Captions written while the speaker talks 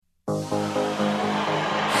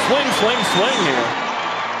swing here.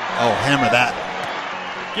 Oh, hammer that.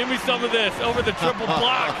 Give me some of this over the triple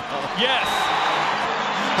block. Yes.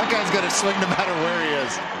 That guy's going to swing no matter where he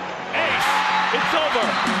is. It's over.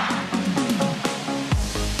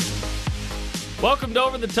 Welcome to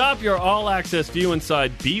Over the Top, your all-access view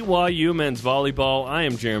inside BYU men's volleyball. I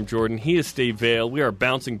am Jarom Jordan. He is Steve Vail. We are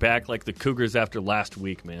bouncing back like the Cougars after last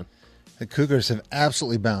week, man. The Cougars have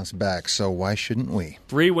absolutely bounced back, so why shouldn't we?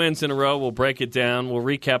 3 wins in a row. We'll break it down. We'll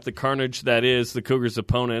recap the carnage that is the Cougars'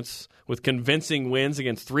 opponents with convincing wins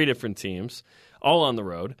against 3 different teams, all on the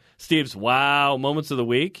road. Steve's wow moments of the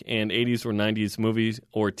week and 80s or 90s movies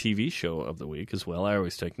or TV show of the week as well. I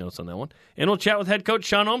always take notes on that one. And we'll chat with head coach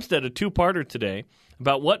Sean Olmstead, a 2-parter today,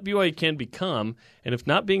 about what BYU can become and if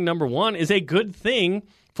not being number 1 is a good thing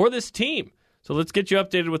for this team. So let's get you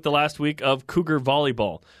updated with the last week of Cougar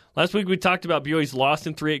volleyball. Last week we talked about BYU's loss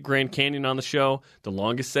in 3-8 Grand Canyon on the show, the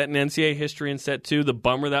longest set in NCAA history in set 2, the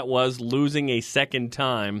bummer that was losing a second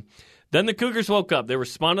time. Then the Cougars woke up. They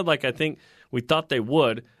responded like I think we thought they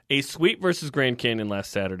would. A sweep versus Grand Canyon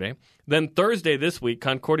last Saturday. Then Thursday this week,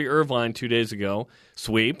 Concordia Irvine 2 days ago,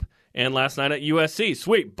 sweep. And last night at USC,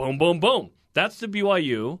 sweep. Boom, boom, boom. That's the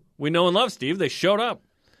BYU we know and love, Steve. They showed up.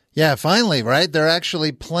 Yeah, finally, right? They're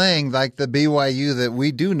actually playing like the BYU that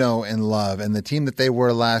we do know and love, and the team that they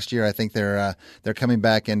were last year. I think they're coming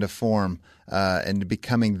back into form and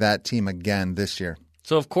becoming that team again this year.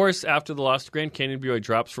 So, of course, after the loss to Grand Canyon, BYU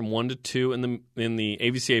drops from 1 to 2 in the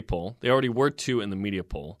AVCA poll. They already were 2 in the media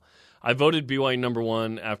poll. I voted BYU number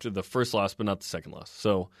 1 after the first loss, but not the second loss.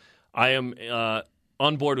 So, I am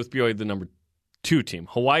on board with BYU, the number 2 team.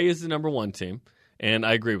 Hawaii is the number 1 team. And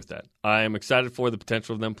I agree with that. I am excited for the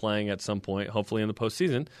potential of them playing at some point, hopefully in the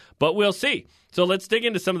postseason. But we'll see. So let's dig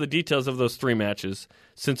into some of the details of those 3 matches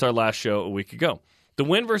since our last show a week ago. The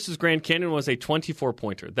win versus Grand Canyon was a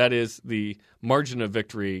 24-pointer. That is the margin of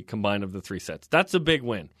victory combined of the 3 sets. That's a big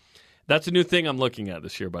win. That's a new thing I'm looking at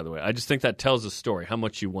this year, by the way. I just think that tells a story, how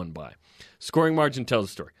much you won by. Scoring margin tells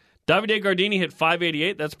a story. Davide Gardini hit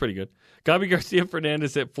 588. That's pretty good. Gabi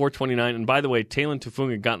Garcia-Fernandez hit 429. And by the way, Talon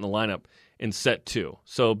Tufunga got in the lineup in set 2.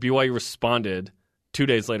 So BYU responded 2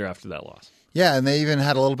 days later after that loss. Yeah, and they even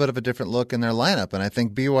had a little bit of a different look in their lineup. And I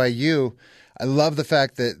think BYU, I love the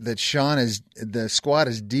fact that Sean the squad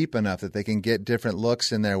is deep enough that they can get different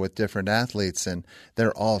looks in there with different athletes, and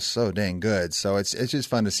they're all so dang good. So it's just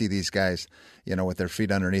fun to see these guys, with their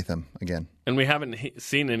feet underneath them again. And we haven't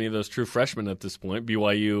seen any of those true freshmen at this point.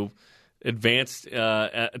 BYU advanced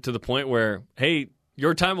to the point where, hey,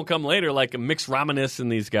 your time will come later, like Mix Ramanis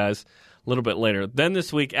and these guys. A little bit later. Then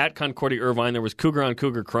this week at Concordia Irvine, there was Cougar on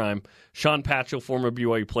Cougar crime. Sean Patchell, former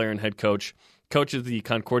BYU player and head coach, coaches the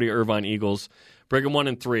Concordia Irvine Eagles. Brigham 1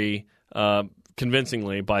 and 3,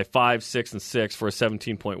 convincingly by 5, 6, and 6 for a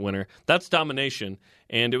 17-point winner. That's domination.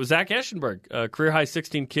 And it was Zach Eschenberg, career high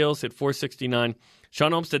 16 kills, hit 469.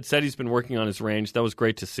 Sean Olmstead said he's been working on his range. That was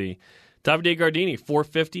great to see. Davide Gardini,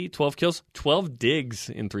 450, 12 kills, 12 digs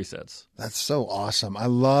in 3 sets. That's so awesome. I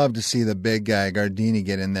love to see the big guy, Gardini,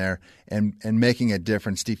 get in there and making a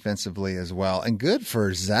difference defensively as well. And good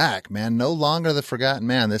for Zach, man. No longer the forgotten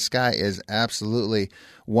man. This guy is absolutely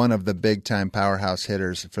one of the big-time powerhouse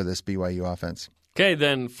hitters for this BYU offense. Okay,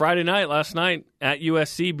 then Friday night, last night at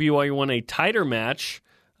USC, BYU won a tighter match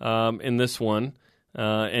in this one.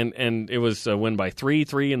 And it was a win by 3,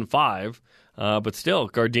 3, and 5. But still,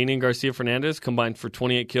 Gardini and Garcia-Fernandez combined for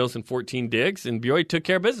 28 kills and 14 digs, and BYU took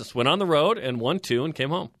care of business, went on the road and won 2 and came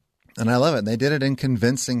home. And I love it. They did it in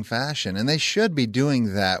convincing fashion, and they should be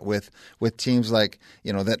doing that with teams like,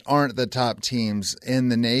 that aren't the top teams in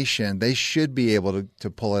the nation. They should be able to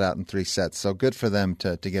pull it out in 3 sets, so good for them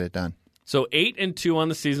to get it done. So 8-2 on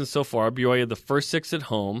the season so far. BYU had the first 6 at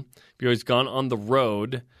home. BYU's gone on the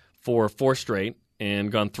road for 4 straight.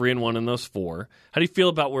 And gone 3-1 in those 4. How do you feel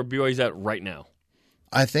about where BYU's at right now?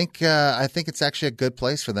 I think it's actually a good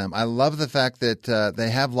place for them. I love the fact that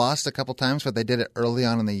they have lost a couple times, but they did it early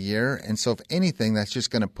on in the year. And so if anything, that's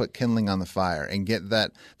just going to put kindling on the fire and get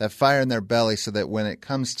that fire in their belly so that when it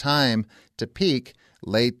comes time to peak,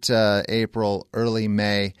 late April, early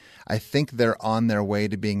May, I think they're on their way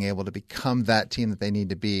to being able to become that team that they need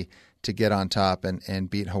to be to get on top and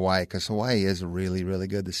beat Hawaii, because Hawaii is really, really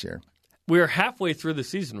good this year. We are halfway through the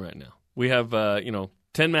season right now. We have,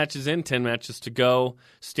 10 matches in, 10 matches to go.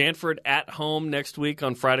 Stanford at home next week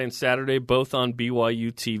on Friday and Saturday, both on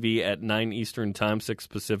BYU TV at 9 Eastern Time, 6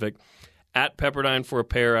 Pacific. At Pepperdine for a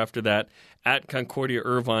pair after that. At Concordia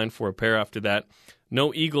Irvine for a pair after that.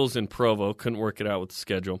 No Eagles in Provo. Couldn't work it out with the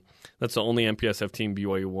schedule. That's the only MPSF team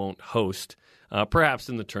BYU won't host. Perhaps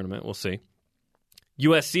in the tournament. We'll see.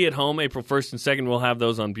 USC at home, April 1st and 2nd. We'll have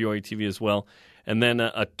those on BYU TV as well. And then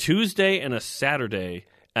a Tuesday and a Saturday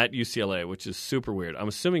at UCLA, which is super weird. I'm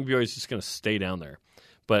assuming BYU is just going to stay down there.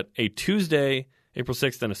 But a Tuesday, April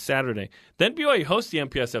 6th, and a Saturday. Then BYU hosts the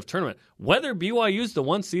MPSF tournament, whether BYU is the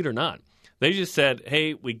 1 seed or not. They just said,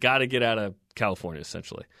 hey, we got to get out of California,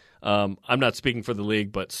 essentially. I'm not speaking for the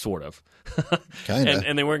league, but sort of. Kinda.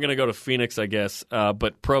 And they weren't going to go to Phoenix, I guess.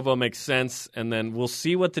 But Provo makes sense. And then we'll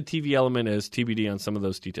see what the TV element is, TBD on some of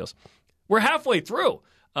those details. We're halfway through.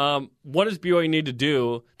 What does BYU need to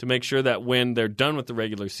do to make sure that when they're done with the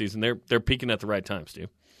regular season, they're peaking at the right time, Steve?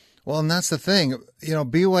 Well, and that's the thing.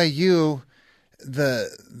 BYU,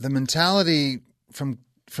 the mentality from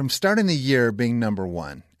starting the year being number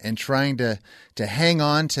one and trying to hang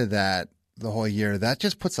on to that the whole year, that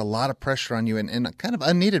just puts a lot of pressure on you and kind of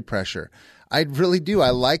unneeded pressure. I really do. I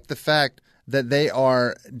like the fact that they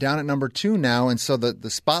are down at number 2 now, and so the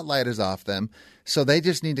spotlight is off them. So they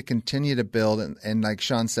just need to continue to build and like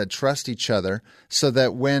Sean said, trust each other so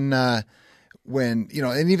that when and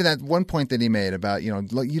even that one point that he made about,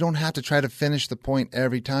 you don't have to try to finish the point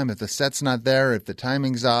every time. If the set's not there, if the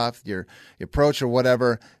timing's off, your approach or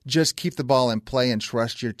whatever, just keep the ball in play and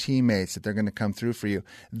trust your teammates that they're going to come through for you.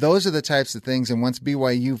 Those are the types of things. And once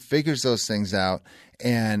BYU figures those things out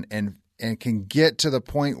and can get to the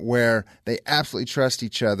point where they absolutely trust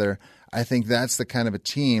each other, I think that's the kind of a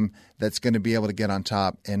team that's going to be able to get on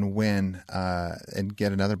top and win and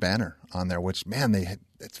get another banner on there, which, man,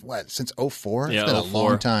 it's since 2004? Yeah, it's been 04. a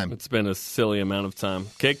long time. It's been a silly amount of time.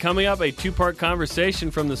 Okay, coming up, a 2-part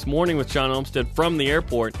conversation from this morning with John Olmsted from the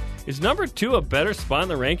airport. Is number 2 a better spot in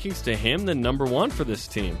the rankings to him than number 1 for this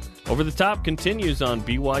team? Over the Top continues on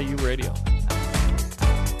BYU Radio.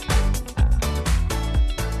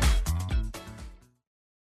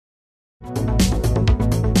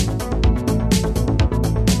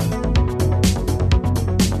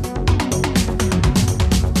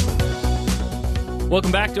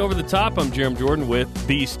 Welcome back to Over the Top. I'm Jarom Jordan with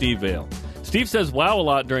the Steve Vail. Steve says wow a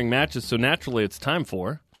lot during matches, so naturally it's time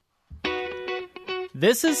for...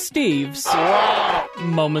 This is Steve's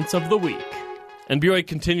Moments of the Week. And BYU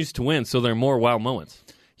continues to win, so there are more wow moments.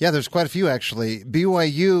 Yeah, there's quite a few, actually.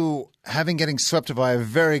 BYU, getting swept by a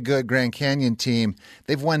very good Grand Canyon team,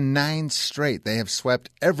 they've won 9 straight. They have swept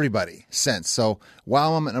everybody since. So, wow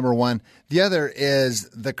moment number 1. The other is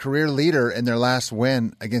the career leader in their last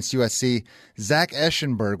win against USC, Zach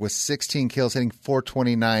Eschenberg, with 16 kills, hitting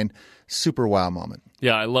 .429. Super wow moment.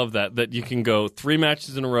 Yeah, I love that you can go 3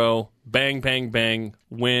 matches in a row, bang, bang, bang,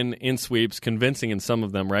 win in sweeps, convincing in some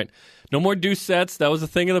of them, right? No more deuce sets. That was a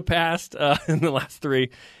thing of the past in the last 3.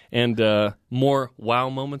 And more wow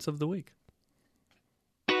moments of the week.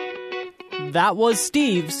 That was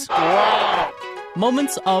Steve's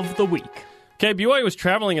Moments of the Week. Okay, BYU was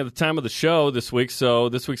traveling at the time of the show this week, so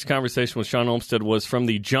this week's conversation with Sean Olmsted was from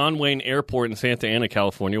the John Wayne Airport in Santa Ana,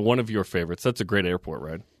 California, one of your favorites. That's a great airport,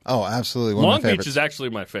 right? Oh, absolutely. One Long of my favorites. Beach is actually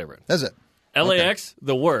my favorite. Is it? LAX,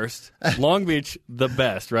 the worst. Long Beach, the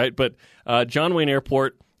best, right? But John Wayne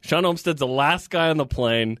Airport, Sean Olmsted's the last guy on the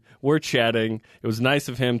plane. We're chatting. It was nice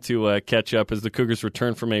of him to catch up as the Cougars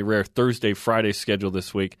return from a rare Thursday-Friday schedule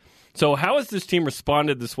this week. So how has this team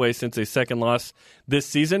responded this way since a second loss this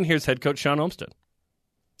season? Here's head coach Sean Olmsted.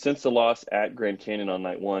 Since the loss at Grand Canyon on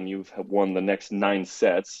night 1, you've won the next 9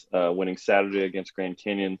 sets, winning Saturday against Grand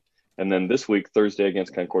Canyon, and then this week, Thursday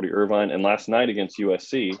against Concordia Irvine, and last night against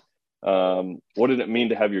USC. What did it mean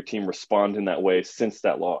to have your team respond in that way since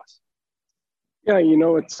that loss? Yeah,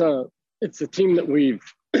 it's a team that we've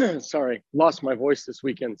lost my voice this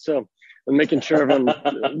weekend. So I'm making sure everyone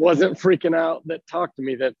wasn't freaking out that talked to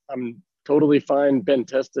me, that I'm totally fine, been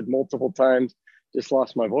tested multiple times, just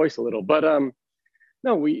lost my voice a little. But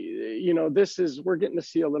no, we're getting to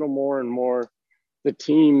see a little more and more the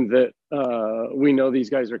team that we know these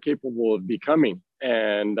guys are capable of becoming.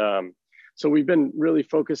 And so we've been really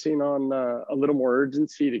focusing on a little more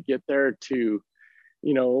urgency to get there, to a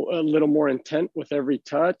little more intent with every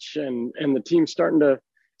touch, and the team's starting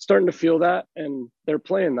to feel that, and they're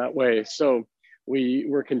playing that way. So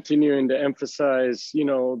we're continuing to emphasize,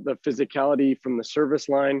 the physicality from the service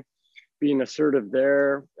line, being assertive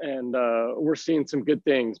there, and we're seeing some good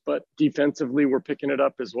things. But defensively, we're picking it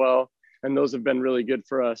up as well, and those have been really good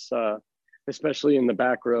for us, especially in the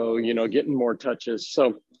back row. Getting more touches.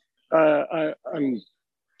 So I'm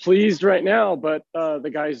pleased right now, but the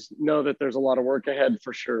guys know that there's a lot of work ahead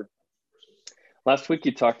for sure. Last week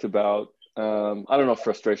you talked about, I don't know if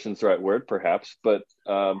frustration is the right word perhaps, but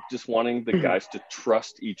just wanting the guys to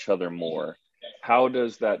trust each other more. How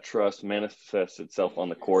does that trust manifest itself on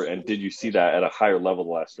the court, and did you see that at a higher level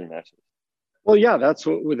the last 3 matches? Well, yeah, that's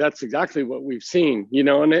exactly what we've seen,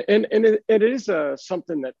 and it is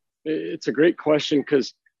something that it's a great question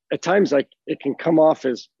because at times like it can come off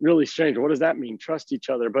as really strange. What does that mean? Trust each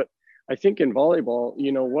other. But I think in volleyball,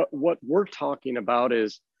 what we're talking about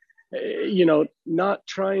is, not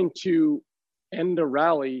trying to end a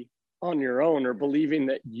rally on your own or believing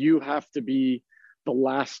that you have to be the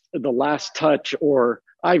last touch or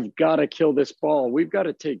I've got to kill this ball. We've got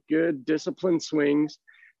to take good disciplined swings,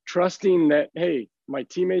 trusting that, hey, my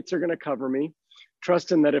teammates are going to cover me,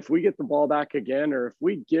 trusting that if we get the ball back again, or if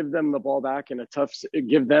we give them the ball back in a tough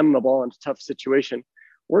situation,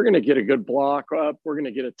 we're going to get a good block up. We're going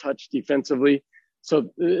to get a touch defensively.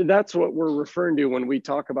 So that's what we're referring to when we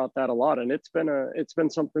talk about that a lot. And it's been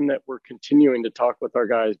something that we're continuing to talk with our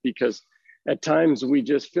guys, because at times we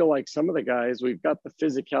just feel like some of the guys, we've got the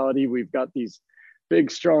physicality, we've got these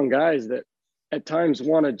big, strong guys that at times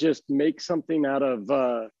want to just make something out of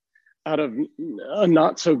a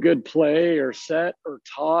not so good play or set or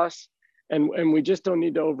toss. And we just don't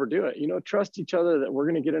need to overdo it. Trust each other that we're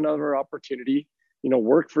going to get another opportunity,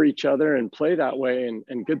 work for each other and play that way,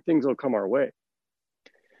 and good things will come our way.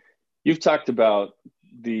 You've talked about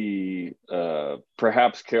the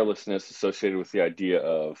perhaps carelessness associated with the idea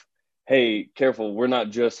of, hey, careful, we're not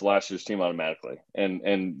just last year's team automatically.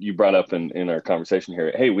 And you brought up in our conversation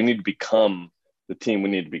here, hey, we need to become the team we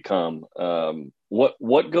need to become.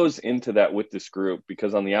 What goes into that with this group?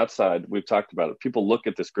 Because on the outside, we've talked about it. People look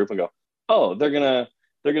at this group and go, oh, they're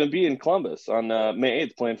gonna be in Columbus on May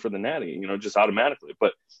 8th playing for the Natty, just automatically.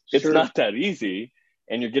 But it's Sure. not that easy,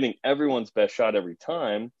 and you're getting everyone's best shot every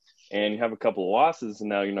time. And you have a couple of losses, and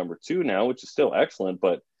now you're number 2 now, which is still excellent.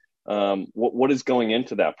 But what is going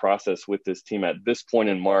into that process with this team at this point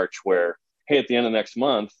in March where, hey, at the end of next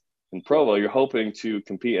month in Provo, you're hoping to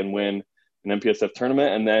compete and win an MPSF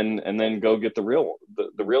tournament and then go get the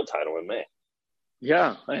real title in May?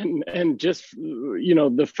 Yeah. And just,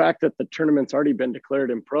 the fact that the tournament's already been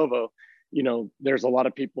declared in Provo, there's a lot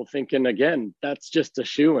of people thinking, again, that's just a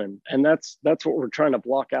shoo-in. And that's what we're trying to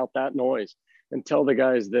block out that noise and tell the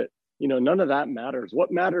guys that, none of that matters.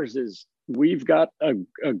 What matters is we've got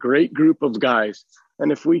a great group of guys.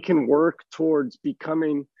 And if we can work towards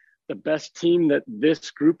becoming the best team that this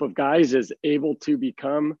group of guys is able to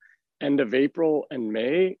become end of April and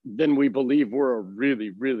May, then we believe we're a really,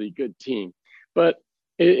 really good team. But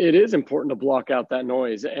it is important to block out that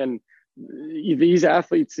noise. And these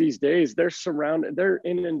athletes these days, they're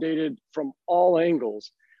inundated from all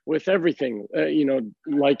angles with everything,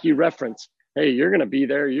 like you referenced. Hey, you're going to be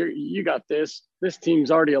there. You got this. This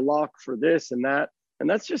team's already a lock for this and that. And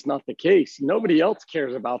that's just not the case. Nobody else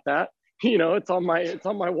cares about that. It's on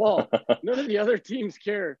my wall. None of the other teams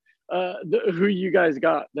care who you guys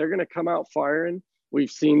got. They're going to come out firing.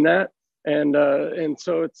 We've seen that. And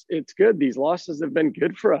so it's good. These losses have been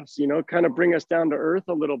good for us, kind of bring us down to earth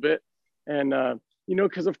a little bit. And,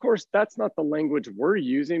 because of course that's not the language we're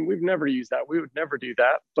using. We've never used that. We would never do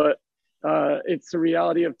that. But it's the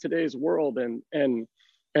reality of today's world and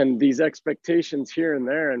these expectations here and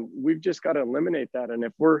there. And we've just got to eliminate that. And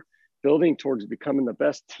if we're building towards becoming the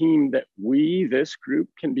best team that this group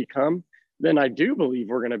can become, then I do believe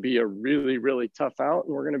we're going to be a really, really tough out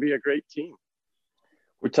and we're going to be a great team.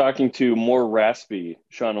 We're talking to more raspy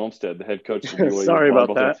Sean Olmstead, the head coach of the BYU Sorry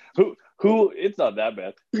about that. Who? It's not that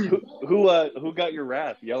bad. Who got your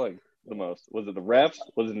wrath yelling the most? Was it the refs?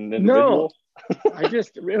 Was it an individual?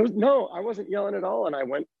 No, I wasn't yelling at all. And I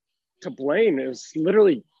went to Blaine. It was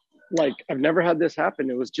literally like, I've never had this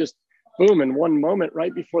happen. It was just boom. In one moment,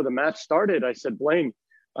 right before the match started, I said, Blaine,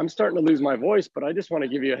 I'm starting to lose my voice, but I just want to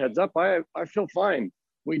give you a heads up. I feel fine.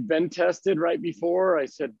 We'd been tested right before. I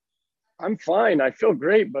said, I'm fine. I feel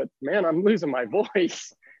great, but man, I'm losing my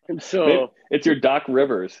voice. And so it's your Doc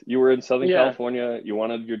Rivers. You were in Southern California. You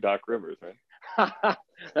wanted your Doc Rivers, right?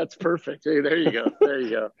 That's perfect. Hey, there you go. There you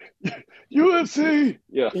go. UFC.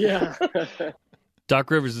 Yeah.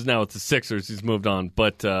 Doc Rivers is now with the Sixers. He's moved on,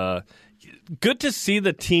 but good to see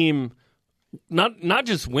the team not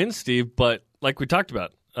just win, Steve, but like we talked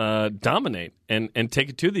about, dominate and take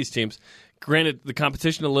it to these teams. Granted, the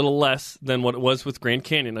competition a little less than what it was with Grand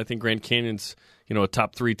Canyon. I think Grand Canyon's a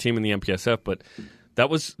top 3 team in the MPSF, but that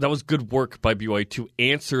was good work by BYU to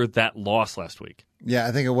answer that loss last week. Yeah,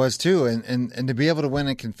 I think it was too, and to be able to win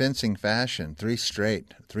in convincing fashion,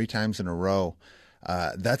 3 times in a row,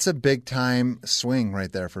 that's a big time swing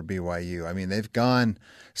right there for BYU. I mean, they've gone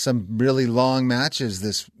some really long matches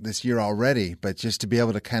this year already, but just to be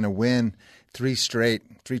able to kind of win 3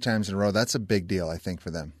 times in a row, that's a big deal, I think, for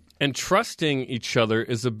them. And trusting each other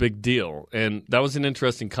is a big deal. And that was an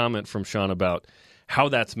interesting comment from Sean about how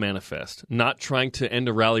that's manifest. Not trying to end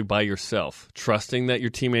a rally by yourself, trusting that your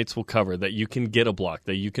teammates will cover, that you can get a block,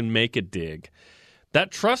 that you can make a dig. That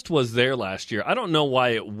trust was there last year. I don't know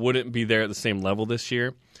why it wouldn't be there at the same level this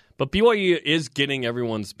year, but BYU is getting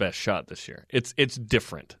everyone's best shot this year. It's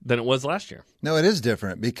different than it was last year. No, it is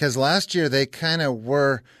different because last year they kind of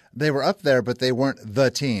were up there, but they weren't the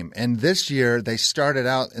team. And this year they started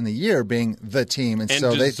out in the year being the team, and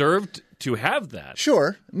so deserved to have that.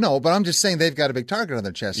 Sure. No, but I'm just saying they've got a big target on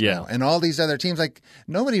their chest now. And all these other teams, like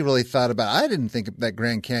nobody really thought about I didn't think that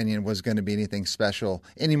Grand Canyon was going to be anything special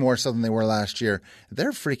any more so than they were last year.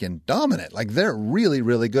 They're freaking dominant. Like they're really,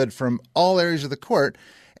 really good from all areas of the court.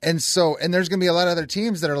 And there's going to be a lot of other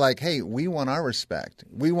teams that are like, hey, we want our respect.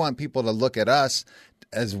 We want people to look at us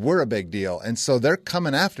as we're a big deal. And so they're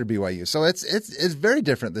coming after BYU. So it's very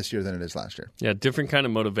different this year than it is last year. Yeah, different kind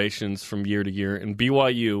of motivations from year to year. And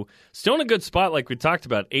BYU still in a good spot, like we talked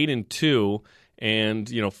about, 8-2,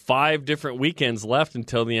 and 5 different weekends left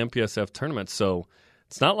until the MPSF tournament. So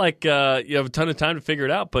it's not like you have a ton of time to figure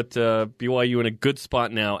it out, but BYU in a good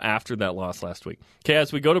spot now after that loss last week. Okay,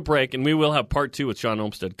 as we go to break, and we will have part 2 with Sean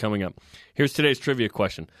Olmstead coming up. Here's today's trivia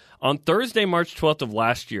question. On Thursday, March 12th of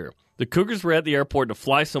last year, the Cougars were at the airport to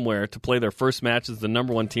fly somewhere to play their first match as the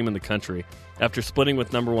number 1 team in the country after splitting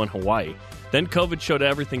with number 1 Hawaii. Then COVID shut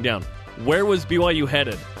everything down. Where was BYU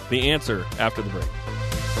headed? The answer after the break.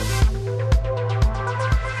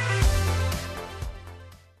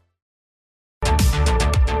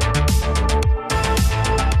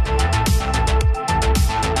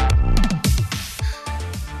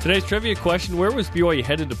 Today's trivia question, where was BYU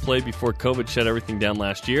headed to play before COVID shut everything down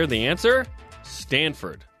last year? The answer,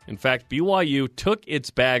 Stanford. In fact, BYU took its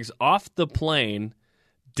bags off the plane,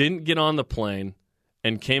 didn't get on the plane,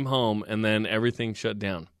 and came home, and then everything shut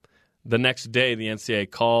down. The next day, the NCAA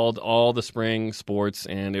called all the spring sports,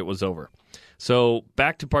 and it was over. So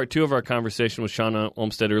back to part 2 of our conversation with Sean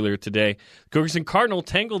Olmstead earlier today. Cougars and Cardinal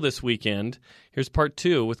tangle this weekend. Here's part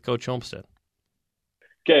 2 with Coach Olmstead.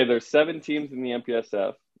 Okay, there's 7 teams in the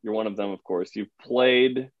MPSF. You're one of them, of course. You've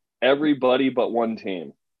played everybody but one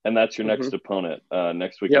team, and that's your next opponent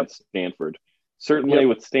next week at Stanford. Certainly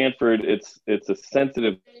with Stanford, it's a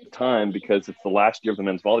sensitive time because it's the last year of the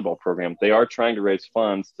men's volleyball program. They are trying to raise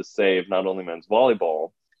funds to save not only men's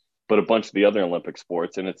volleyball, but a bunch of the other Olympic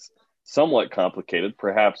sports, and it's somewhat complicated.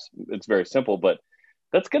 Perhaps it's very simple, but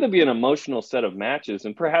that's going to be an emotional set of matches,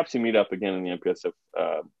 and perhaps you meet up again in the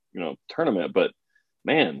MPSF tournament, but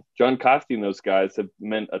man, John Costi and those guys have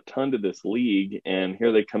meant a ton to this league, and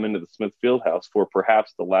here they come into the Smith Fieldhouse for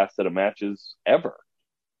perhaps the last set of matches ever.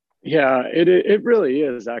 Yeah, it really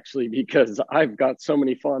is, actually, because I've got so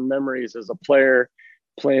many fond memories as a player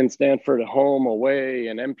playing Stanford at home, away,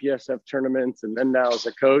 and MPSF tournaments, and then now as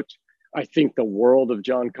a coach. I think the world of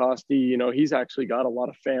John Costi. He's actually got a lot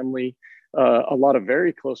of family, a lot of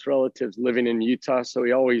very close relatives living in Utah, so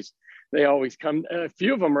they always come. A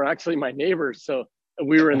few of them are actually my neighbors, so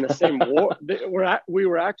we were in the same ward. We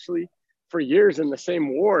were actually for years in the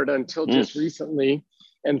same ward until just recently.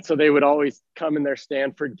 And so they would always come in their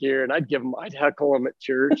Stanford gear, and I'd heckle them at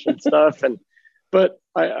church and stuff. But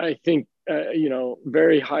I think,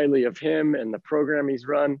 very highly of him and the program he's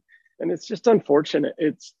run. And it's just unfortunate.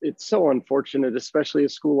 It's so unfortunate, especially a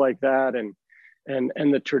school like that, and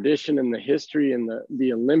the tradition and the history and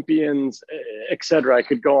the Olympians, et cetera. I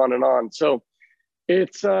could go on and on. So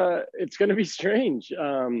it's going to be strange.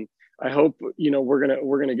 I hope, we're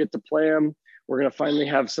going to get to play them. We're going to finally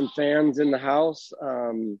have some fans in the house.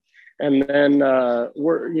 And then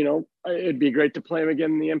it'd be great to play them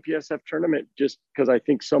again in the MPSF tournament, just because I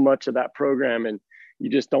think so much of that program, and you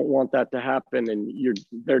just don't want that to happen. And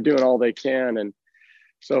they're doing all they can. And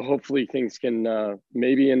so hopefully things can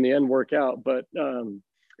maybe in the end work out, but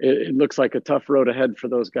it looks like a tough road ahead for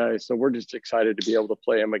those guys. So we're just excited to be able to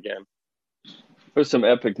play them again. There's some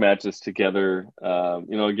epic matches together,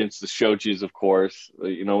 against the Shojis, of course.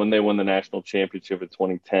 When they won the national championship in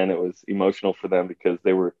 2010, it was emotional for them because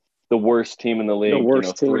they were the worst team in the league. The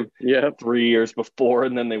worst team, 3 years before,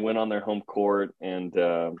 and then they went on their home court, and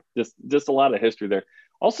just a lot of history there.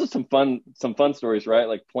 Also, some fun stories, right?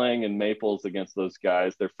 Like playing in Maples against those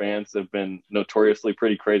guys. Their fans have been notoriously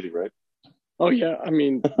pretty crazy, right? Oh yeah, I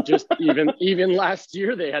mean, just even last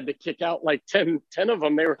year they had to kick out like 10 of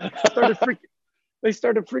them. They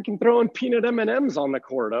started freaking throwing peanut M&Ms on the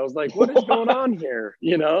court. I was like, what is going on here?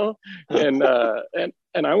 And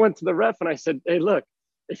I went to the ref and I said, hey, look,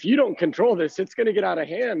 if you don't control this, it's going to get out of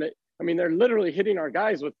hand. I mean, they're literally hitting our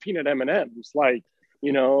guys with peanut M&Ms. Like,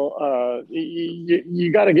 you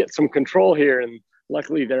got to get some control here. And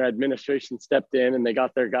luckily their administration stepped in and they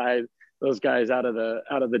got those guys out of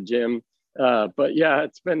the gym. But yeah,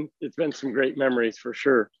 it's been some great memories for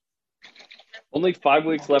sure. Only 5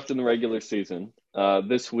 weeks left in the regular season.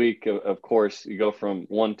 This week, of course, you go from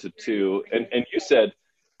 1 to 2, and you said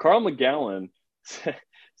Carl McGowan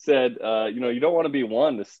said, you don't want to be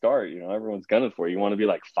 1 to start. Everyone's gunning for you. You want to be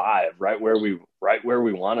like 5, right where we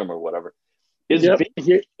want them or whatever.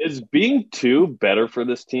 Is being 2 better for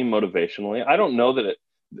this team motivationally? I don't know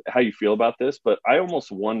how you feel about this, but I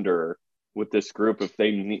almost wonder with this group if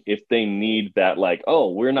they need that, like,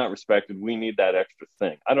 oh, we're not respected, we need that extra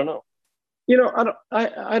thing. I don't know.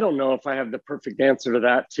 I don't know if I have the perfect answer to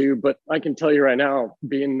that too, but I can tell you right now,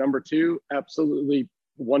 being number 2, absolutely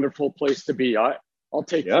wonderful place to be. I'll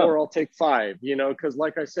take 4, I'll take 5, because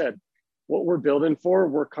like I said, what we're building for,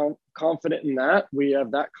 we're confident in that. We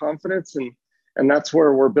have that confidence, and that's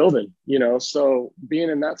where we're building, so being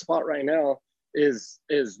in that spot right now is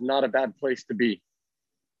not a bad place to be.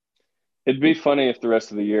 It'd be funny if the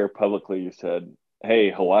rest of the year publicly you said,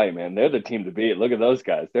 hey, Hawaii, man, they're the team to beat. Look at those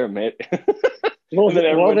guys. They're amazing. Well,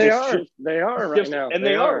 they are right now. And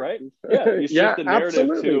they are, right? Yeah, you shift the narrative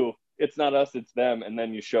absolutely. to it's not us, it's them, and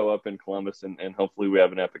then you show up in Columbus and hopefully we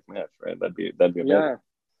have an epic match, right? That'd be amazing. Yeah,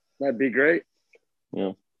 that'd be great.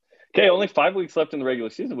 Yeah. Okay, only 5 weeks left in the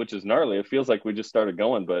regular season, which is gnarly. It feels like we just started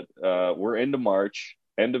going, but we're into March.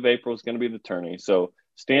 End of April is going to be the tourney. So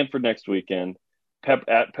Stanford next weekend,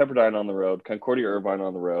 at Pepperdine on the road, Concordia Irvine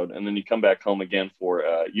on the road, and then you come back home again for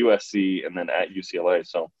USC and then at UCLA.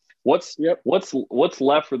 So what's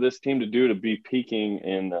left for this team to do to be peaking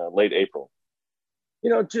in late April? I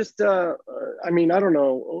don't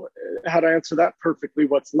know how to answer that perfectly.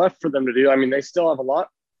 What's left for them to do? I mean, they still have a lot.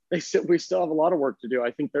 We still have a lot of work to do.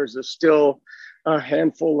 I think there's still a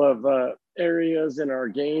handful of areas in our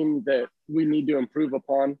game that we need to improve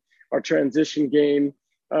upon. Our transition game.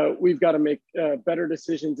 We've got to make better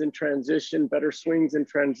decisions in transition, better swings in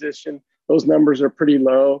transition. Those numbers are pretty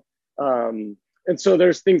low. And so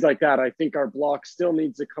there's things like that. I think our block still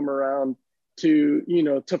needs to come around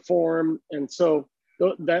to form. And so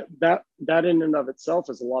that in and of itself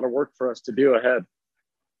is a lot of work for us to do ahead.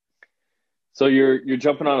 So you're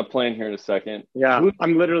jumping on a plane here in a second. Yeah,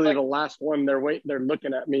 I'm literally the last one. They're waiting. They're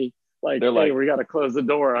looking at me like, hey, we got to close the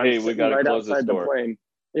door. Hey, we got to close this door. The plane.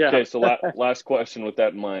 Yeah. Okay, so last question with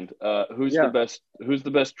that in mind. Who's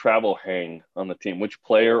the best travel hang on the team? Which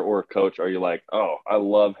player or coach are you like, oh, I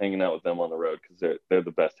love hanging out with them on the road because they're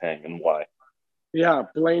the best hang, and why? Yeah,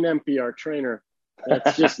 Blaine Empey, our trainer.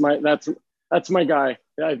 That's just that's my guy.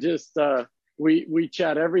 I just we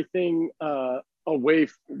chat everything away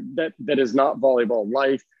that is not volleyball,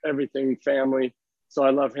 life, everything, family. So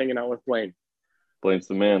I love hanging out with Blaine. Blaine's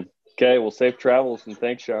the man. Okay, well, safe travels, and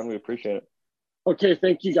thanks, Sean. We appreciate it. Okay,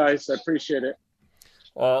 thank you guys. I appreciate it.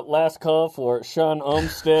 Last call for Sean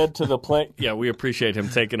Olmstead to the plane. Yeah, we appreciate him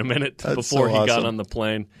taking a minute before he got on the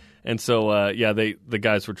plane. And so, the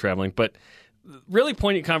guys were traveling. But really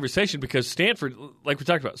poignant conversation because Stanford, like we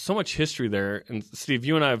talked about, so much history there. And Steve,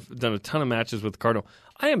 you and I have done a ton of matches with Cardinal.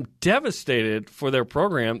 I am devastated for their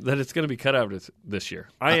program that it's going to be cut out this year.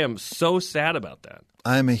 I am so sad about that.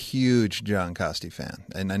 I'm a huge John Costi fan,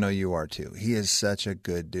 and I know you are too. He is such a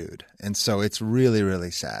good dude. And so it's really, really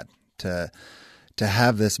sad to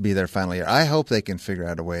have this be their final year. I hope they can figure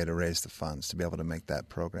out a way to raise the funds to be able to make that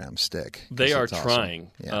program stick. They are trying.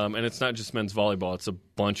 Awesome. And it's not just men's volleyball. It's a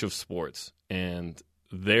bunch of sports. And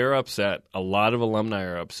they're upset. A lot of alumni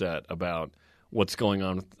are upset about what's going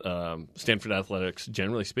on with Stanford athletics,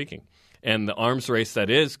 generally speaking. And the arms race that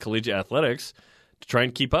is collegiate athletics to try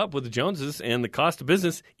and keep up with the Joneses and the cost of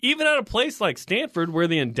business, even at a place like Stanford where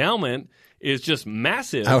the endowment is just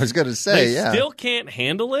massive. I was going to say, they still can't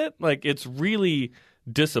handle it. Like, it's really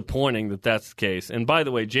disappointing that that's the case. And by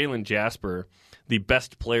the way, Jalen Jasper, the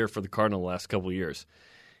best player for the Cardinal the last couple of years,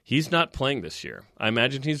 he's not playing this year. I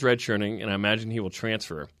imagine he's redshirting, and I imagine he will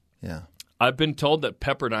transfer. Yeah. I've been told that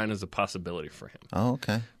Pepperdine is a possibility for him. Oh,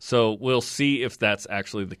 okay. So we'll see if that's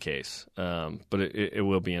actually the case. But it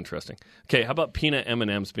will be interesting. Okay, how about peanut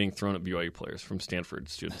M&Ms being thrown at BYU players from Stanford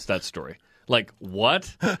students? That story. Like,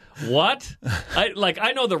 what? What?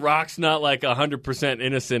 I know the Rock's not like 100%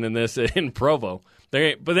 innocent in this in Provo.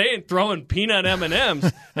 But they ain't throwing peanut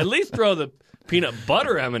M&Ms. At least throw the peanut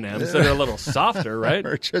butter M&Ms that are a little softer, right?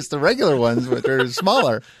 Or just the regular ones, which are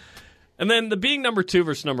smaller. And then the being number 2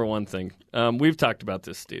 versus number 1 thing. We've talked about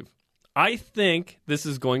this, Steve. I think this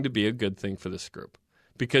is going to be a good thing for this group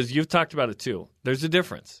because you've talked about it too. There's a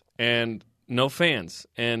difference and no fans.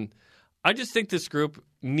 And I just think this group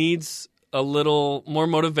needs a little more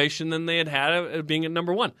motivation than they had being at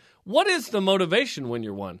number 1. What is the motivation when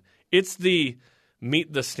you're 1? It's the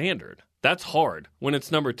meet the standard. That's hard. When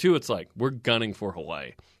it's number 2, it's like, we're gunning for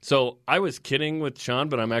Hawaii. So I was kidding with Sean,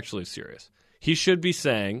 but I'm actually serious. He should be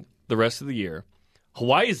saying the rest of the year,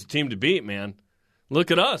 Hawaii's the team to beat, man.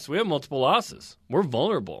 Look at us. We have multiple losses. We're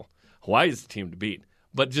vulnerable. Hawaii's the team to beat.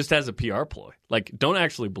 But just as a PR ploy. Like, don't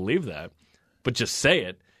actually believe that, but just say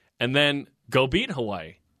it, and then go beat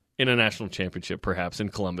Hawaii in a national championship, perhaps in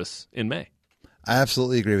Columbus in May. I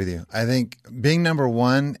absolutely agree with you. I think being number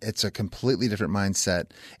 1, it's a completely different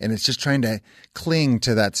mindset, and it's just trying to cling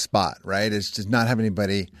to that spot, right? It's just not have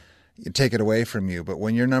anybody take it away from you. But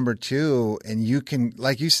when you're number 2 and you can,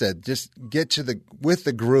 like you said, just get with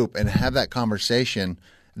the group and have that conversation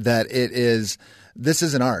that this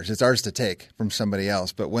isn't ours. It's ours to take from somebody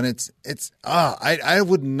else. But when I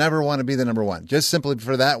would never want to be the number 1. Just simply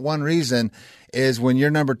for that one reason is when you're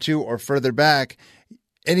number 2 or further back,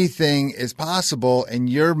 anything is possible, and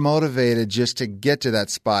you're motivated just to get to that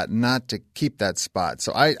spot, not to keep that spot.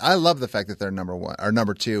 So I love the fact that they're number 1 or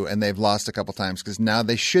number 2, and they've lost a couple times because now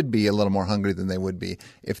they should be a little more hungry than they would be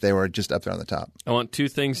if they were just up there on the top. I want 2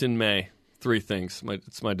 things in May. 3 things.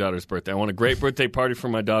 It's my daughter's birthday. I want a great birthday party for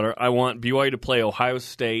my daughter. I want BYU to play Ohio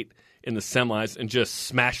State in the semis and just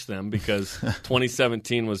smash them because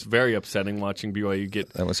 2017 was very upsetting watching BYU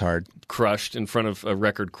get that was hard crushed in front of a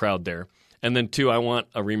record crowd there. And then 2, I want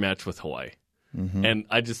a rematch with Hawaii. Mm-hmm. And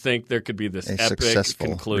I just think there could be this epic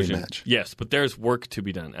conclusion. Rematch. Yes, but there's work to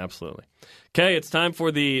be done, absolutely. Okay, it's time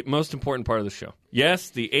for the most important part of the show. Yes,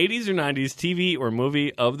 the 80s or 90s TV or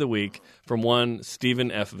movie of the week from one Stephen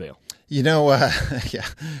F. Vail. You know, yeah,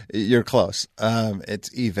 you're close. It's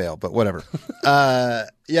Vail, but whatever. I'll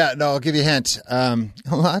give you a hint.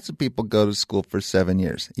 Lots of people go to school for 7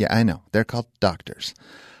 years. Yeah, I know. They're called doctors.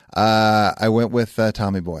 I went with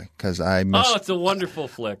Tommy Boy because I miss. Oh, it's a wonderful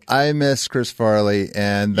flick. I miss Chris Farley,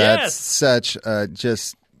 and that's such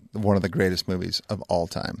just one of the greatest movies of all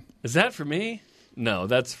time. Is that for me? No,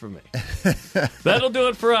 that's for me. That'll do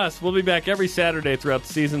it for us. We'll be back every Saturday throughout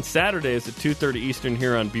the season. Saturdays at 2:30 Eastern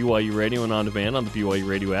here on BYU Radio and on demand on the BYU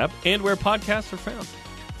Radio app and where podcasts are found.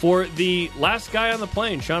 For the last guy on the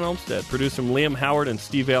plane, Sean Olmstead, producer Liam Howard and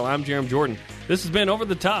Steve Vail, I'm Jarom Jordan. This has been Over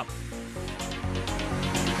the Top.